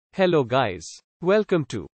Hello guys. Welcome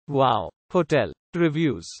to Wow Hotel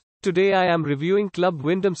Reviews. Today I am reviewing Club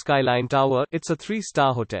Wyndham Skyline Tower. It's a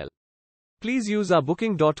 3-star hotel. Please use our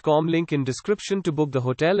booking.com link in description to book the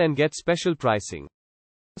hotel and get special pricing.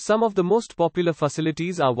 Some of the most popular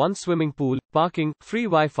facilities are one swimming pool, parking, free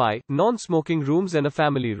Wi-Fi, non-smoking rooms and a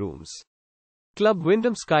family rooms. Club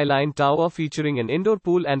Wyndham Skyline Tower featuring an indoor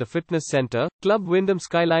pool and a fitness center. Club Wyndham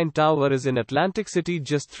Skyline Tower is in Atlantic City,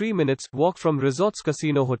 just 3 minutes walk from Resorts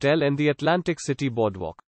Casino Hotel and the Atlantic City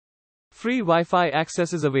Boardwalk. Free Wi-Fi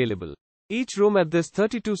access is available. Each room at this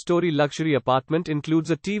 32-story luxury apartment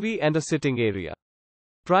includes a TV and a sitting area.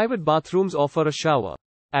 Private bathrooms offer a shower.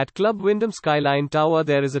 At Club Wyndham Skyline Tower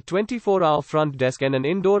there is a 24-hour front desk and an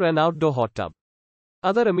indoor and outdoor hot tub.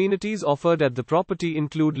 Other amenities offered at the property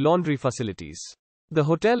include laundry facilities. The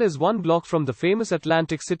hotel is 1 block from the famous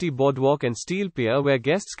Atlantic City Boardwalk and Steel Pier, where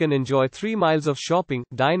guests can enjoy 3 miles of shopping,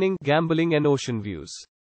 dining, gambling and ocean views.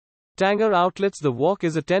 Tanger Outlets The Walk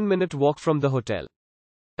is a 10-minute walk from the hotel.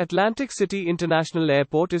 Atlantic City International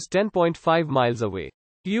Airport is 10.5 miles away.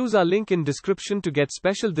 Use our link in description to get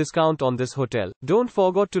special discount on this hotel. Don't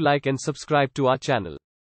forget to like and subscribe to our channel.